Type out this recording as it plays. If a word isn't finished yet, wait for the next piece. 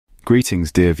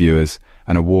Greetings, dear viewers,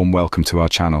 and a warm welcome to our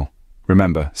channel.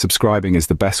 Remember, subscribing is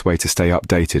the best way to stay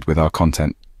updated with our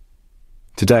content.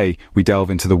 Today, we delve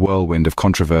into the whirlwind of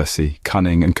controversy,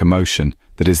 cunning, and commotion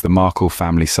that is the Markle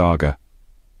family saga.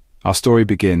 Our story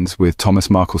begins with Thomas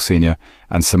Markle Sr.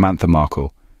 and Samantha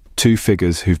Markle, two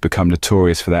figures who've become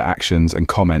notorious for their actions and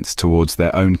comments towards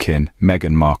their own kin,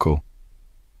 Meghan Markle.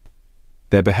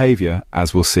 Their behavior,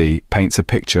 as we'll see, paints a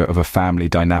picture of a family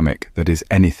dynamic that is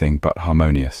anything but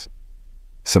harmonious.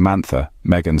 Samantha,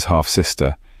 Meghan's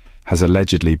half-sister, has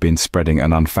allegedly been spreading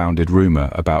an unfounded rumor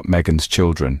about Meghan's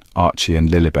children, Archie and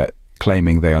Lilibet,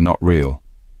 claiming they are not real.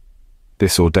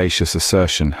 This audacious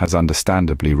assertion has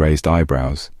understandably raised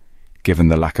eyebrows, given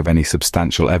the lack of any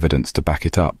substantial evidence to back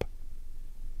it up.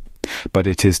 But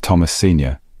it is Thomas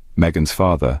Sr., Meghan's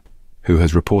father, who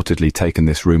has reportedly taken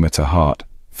this rumor to heart,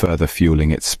 further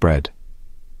fueling its spread.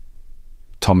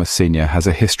 Thomas Sr. has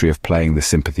a history of playing the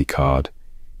sympathy card,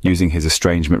 using his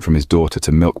estrangement from his daughter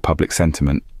to milk public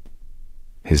sentiment.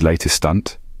 His latest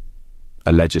stunt?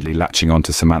 Allegedly latching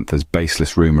onto Samantha's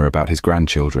baseless rumor about his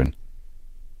grandchildren.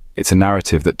 It's a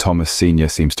narrative that Thomas Sr.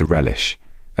 seems to relish,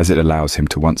 as it allows him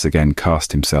to once again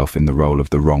cast himself in the role of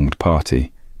the wronged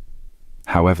party.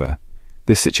 However,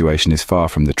 this situation is far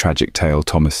from the tragic tale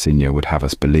Thomas Sr. would have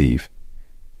us believe.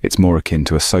 It's more akin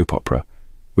to a soap opera,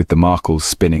 with the Markles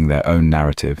spinning their own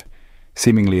narrative,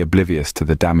 seemingly oblivious to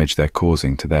the damage they're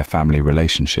causing to their family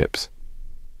relationships.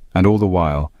 And all the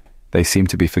while, they seem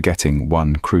to be forgetting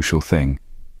one crucial thing.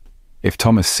 If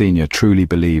Thomas Sr. truly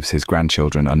believes his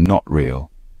grandchildren are not real,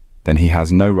 then he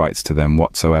has no rights to them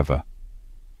whatsoever.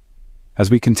 As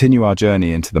we continue our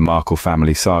journey into the Markle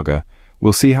family saga,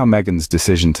 we'll see how Meghan's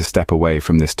decision to step away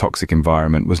from this toxic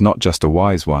environment was not just a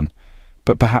wise one,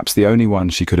 but perhaps the only one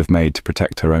she could have made to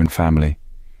protect her own family.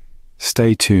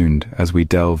 Stay tuned as we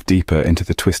delve deeper into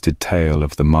the twisted tale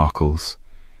of the Markles.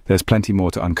 There's plenty more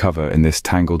to uncover in this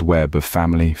tangled web of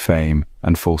family, fame,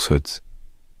 and falsehoods.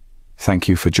 Thank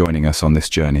you for joining us on this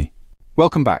journey.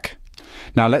 Welcome back.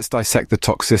 Now let's dissect the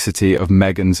toxicity of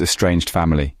Meghan's estranged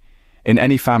family. In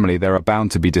any family there are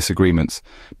bound to be disagreements,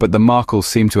 but the Markles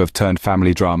seem to have turned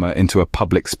family drama into a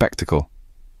public spectacle.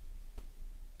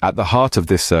 At the heart of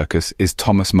this circus is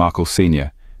Thomas Markle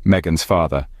Sr., Meghan's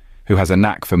father, who has a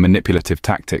knack for manipulative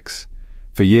tactics.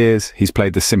 For years, he's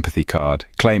played the sympathy card,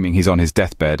 claiming he's on his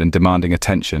deathbed and demanding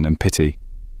attention and pity.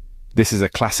 This is a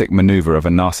classic maneuver of a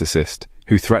narcissist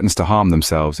who threatens to harm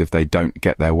themselves if they don't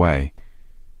get their way.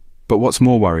 But what's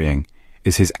more worrying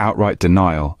is his outright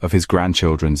denial of his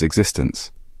grandchildren's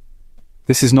existence.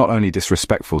 This is not only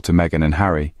disrespectful to Meghan and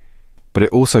Harry, but it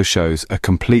also shows a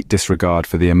complete disregard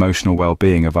for the emotional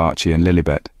well-being of Archie and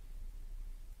Lilibet.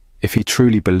 If he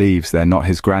truly believes they're not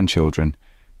his grandchildren,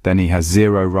 then he has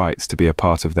zero rights to be a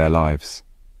part of their lives.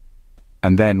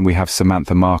 And then we have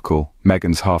Samantha Markle,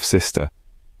 Meghan's half-sister,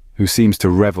 who seems to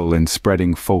revel in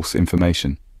spreading false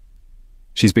information.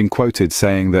 She's been quoted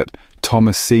saying that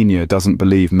Thomas Sr. doesn't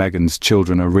believe Meghan's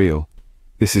children are real.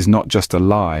 This is not just a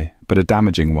lie, but a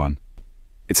damaging one.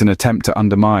 It's an attempt to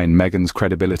undermine Meghan's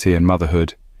credibility and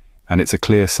motherhood, and it's a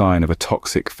clear sign of a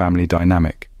toxic family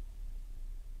dynamic.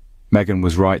 Meghan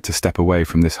was right to step away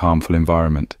from this harmful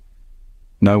environment.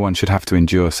 No one should have to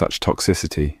endure such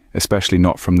toxicity, especially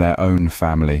not from their own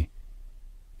family.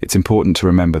 It's important to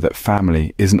remember that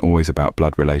family isn't always about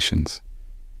blood relations.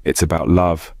 It's about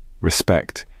love,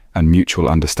 respect, and mutual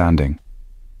understanding.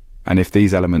 And if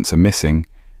these elements are missing,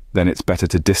 then it's better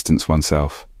to distance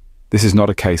oneself. This is not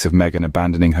a case of Meghan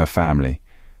abandoning her family,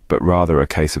 but rather a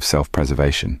case of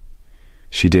self-preservation.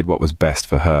 She did what was best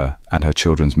for her and her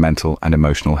children's mental and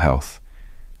emotional health,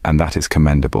 and that is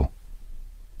commendable.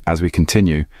 As we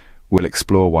continue, we'll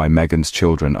explore why Meghan's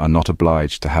children are not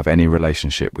obliged to have any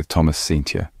relationship with Thomas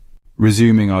Sr.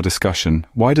 Resuming our discussion,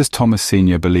 why does Thomas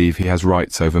Sr. believe he has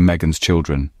rights over Meghan's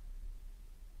children?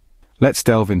 Let's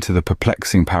delve into the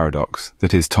perplexing paradox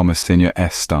that is Thomas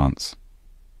Sr.'s stance.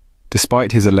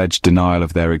 Despite his alleged denial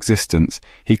of their existence,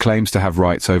 he claims to have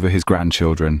rights over his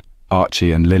grandchildren,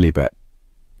 Archie and Lilibet.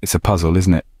 It's a puzzle,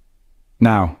 isn't it?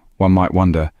 Now, one might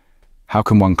wonder, how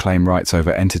can one claim rights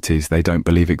over entities they don't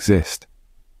believe exist?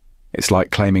 It's like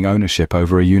claiming ownership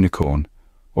over a unicorn,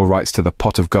 or rights to the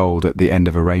pot of gold at the end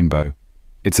of a rainbow.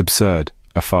 It's absurd,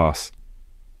 a farce.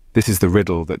 This is the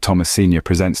riddle that Thomas Sr.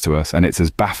 presents to us, and it's as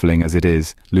baffling as it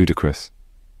is ludicrous.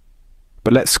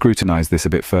 But let's scrutinize this a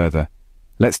bit further.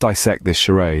 Let's dissect this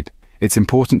charade. It's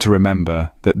important to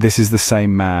remember that this is the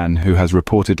same man who has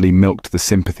reportedly milked the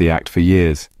sympathy act for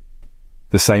years.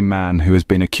 The same man who has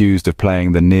been accused of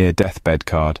playing the near-deathbed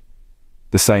card.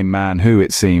 The same man who,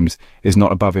 it seems, is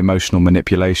not above emotional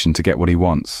manipulation to get what he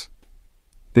wants.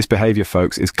 This behavior,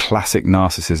 folks, is classic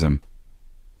narcissism.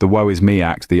 The woe is me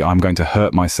act, the I'm going to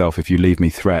hurt myself if you leave me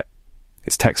threat.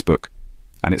 It's textbook,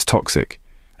 and it's toxic.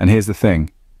 And here's the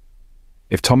thing.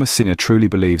 If Thomas Sr. truly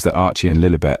believes that Archie and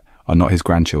Lilibet are not his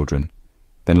grandchildren,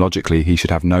 then logically he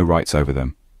should have no rights over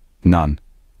them. None.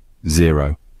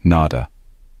 Zero. Nada.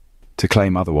 To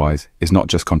claim otherwise is not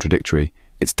just contradictory,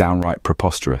 it's downright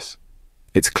preposterous.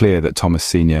 It's clear that Thomas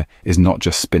Sr. is not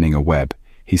just spinning a web,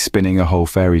 he's spinning a whole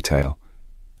fairy tale.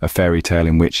 A fairy tale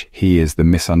in which he is the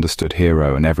misunderstood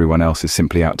hero and everyone else is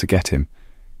simply out to get him.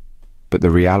 But the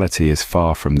reality is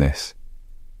far from this.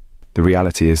 The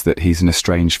reality is that he's an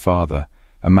estranged father,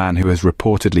 a man who has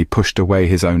reportedly pushed away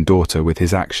his own daughter with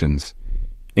his actions.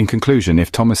 In conclusion,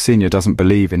 if Thomas Sr. doesn't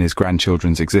believe in his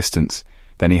grandchildren's existence,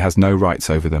 then he has no rights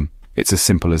over them. It's as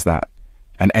simple as that.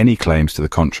 And any claims to the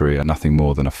contrary are nothing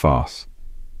more than a farce.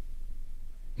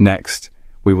 Next,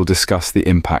 we will discuss the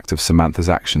impact of Samantha's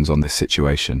actions on this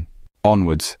situation.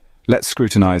 Onwards, let's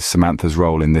scrutinize Samantha's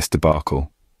role in this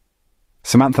debacle.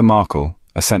 Samantha Markle,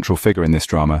 a central figure in this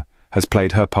drama, has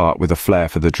played her part with a flair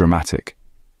for the dramatic.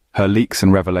 Her leaks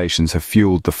and revelations have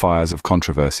fueled the fires of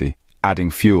controversy, adding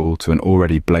fuel to an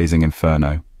already blazing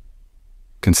inferno.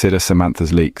 Consider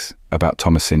Samantha's leaks about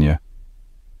Thomas Sr.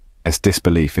 as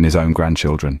disbelief in his own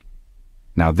grandchildren.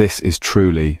 Now this is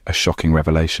truly a shocking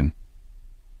revelation.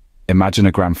 Imagine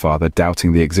a grandfather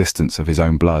doubting the existence of his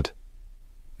own blood.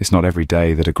 It's not every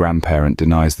day that a grandparent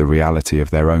denies the reality of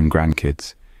their own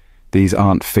grandkids. These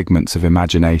aren't figments of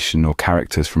imagination or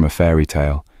characters from a fairy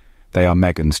tale. They are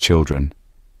Megan's children.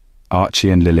 Archie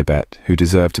and Lilibet, who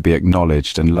deserve to be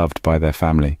acknowledged and loved by their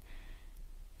family.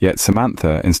 Yet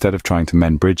Samantha, instead of trying to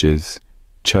mend bridges,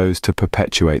 chose to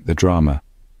perpetuate the drama.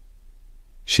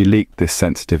 She leaked this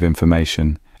sensitive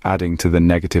information, adding to the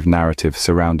negative narrative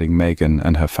surrounding Megan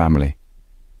and her family.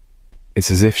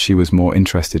 It's as if she was more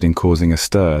interested in causing a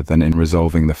stir than in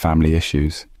resolving the family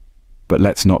issues. But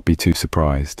let's not be too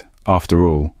surprised. After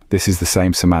all, this is the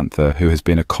same Samantha who has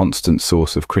been a constant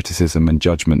source of criticism and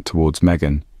judgment towards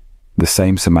Megan. The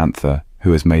same Samantha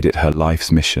who has made it her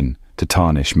life's mission to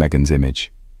tarnish Megan's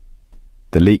image.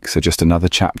 The leaks are just another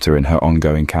chapter in her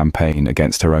ongoing campaign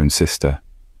against her own sister.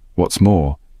 What's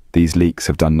more, these leaks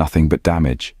have done nothing but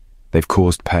damage. They've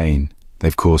caused pain,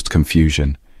 they've caused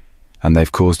confusion, and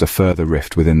they've caused a further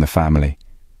rift within the family.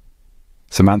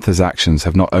 Samantha's actions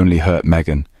have not only hurt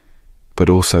Megan, but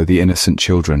also the innocent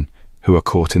children who are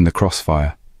caught in the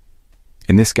crossfire.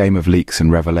 In this game of leaks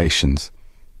and revelations,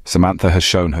 Samantha has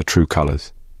shown her true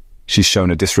colours. She's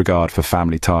shown a disregard for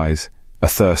family ties, a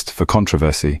thirst for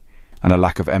controversy, and a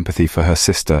lack of empathy for her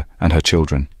sister and her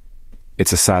children.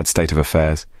 It's a sad state of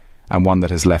affairs, and one that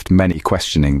has left many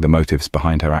questioning the motives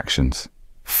behind her actions.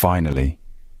 Finally,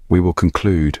 we will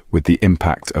conclude with the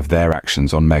impact of their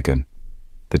actions on Megan.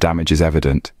 The damage is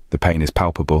evident, the pain is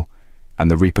palpable, and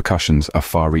the repercussions are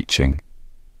far-reaching.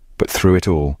 But through it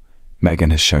all,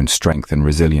 Megan has shown strength and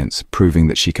resilience, proving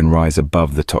that she can rise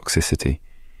above the toxicity.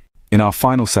 In our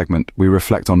final segment, we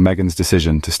reflect on Megan's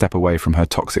decision to step away from her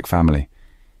toxic family.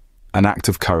 An act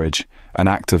of courage, an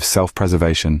act of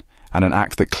self-preservation, and an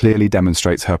act that clearly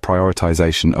demonstrates her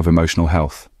prioritization of emotional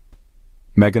health.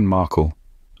 Meghan Markle,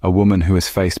 a woman who has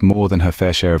faced more than her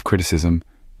fair share of criticism,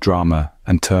 drama,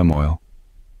 and turmoil,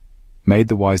 made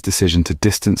the wise decision to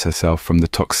distance herself from the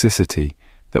toxicity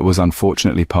that was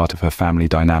unfortunately part of her family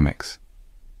dynamics.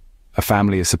 A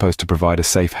family is supposed to provide a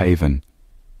safe haven,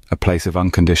 a place of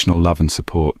unconditional love and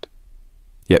support.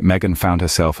 Yet Meghan found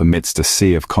herself amidst a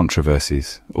sea of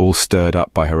controversies, all stirred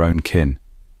up by her own kin.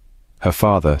 Her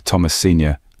father, Thomas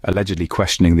Sr., allegedly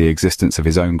questioning the existence of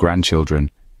his own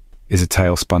grandchildren, is a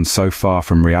tale spun so far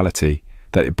from reality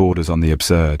that it borders on the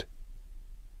absurd.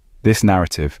 This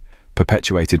narrative,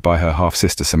 perpetuated by her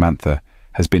half-sister Samantha,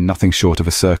 has been nothing short of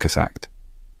a circus act.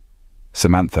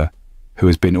 Samantha, who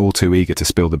has been all too eager to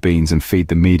spill the beans and feed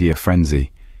the media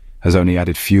frenzy, has only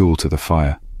added fuel to the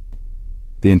fire.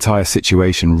 The entire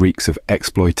situation reeks of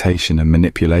exploitation and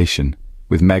manipulation,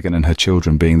 with Meghan and her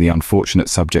children being the unfortunate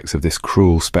subjects of this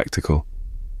cruel spectacle.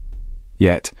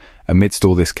 Yet, amidst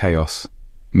all this chaos,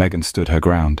 Meghan stood her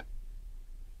ground.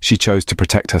 She chose to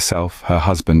protect herself, her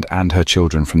husband, and her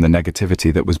children from the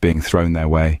negativity that was being thrown their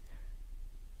way.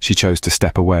 She chose to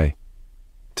step away,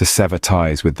 to sever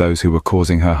ties with those who were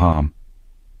causing her harm.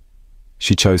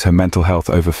 She chose her mental health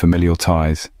over familial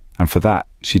ties, and for that,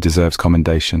 she deserves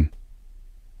commendation.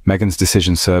 Meghan's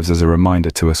decision serves as a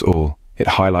reminder to us all. It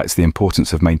highlights the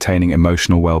importance of maintaining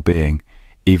emotional well-being,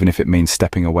 even if it means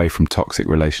stepping away from toxic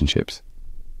relationships.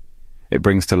 It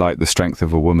brings to light the strength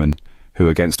of a woman who,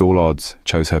 against all odds,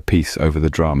 chose her peace over the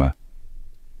drama.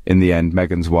 In the end,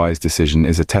 Meghan's wise decision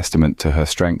is a testament to her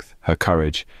strength, her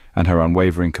courage, and her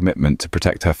unwavering commitment to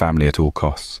protect her family at all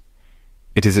costs.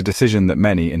 It is a decision that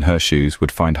many in her shoes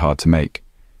would find hard to make.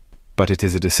 But it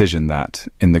is a decision that,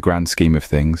 in the grand scheme of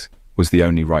things, was the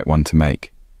only right one to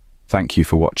make. Thank you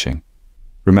for watching.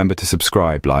 Remember to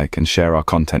subscribe, like, and share our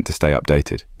content to stay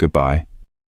updated. Goodbye.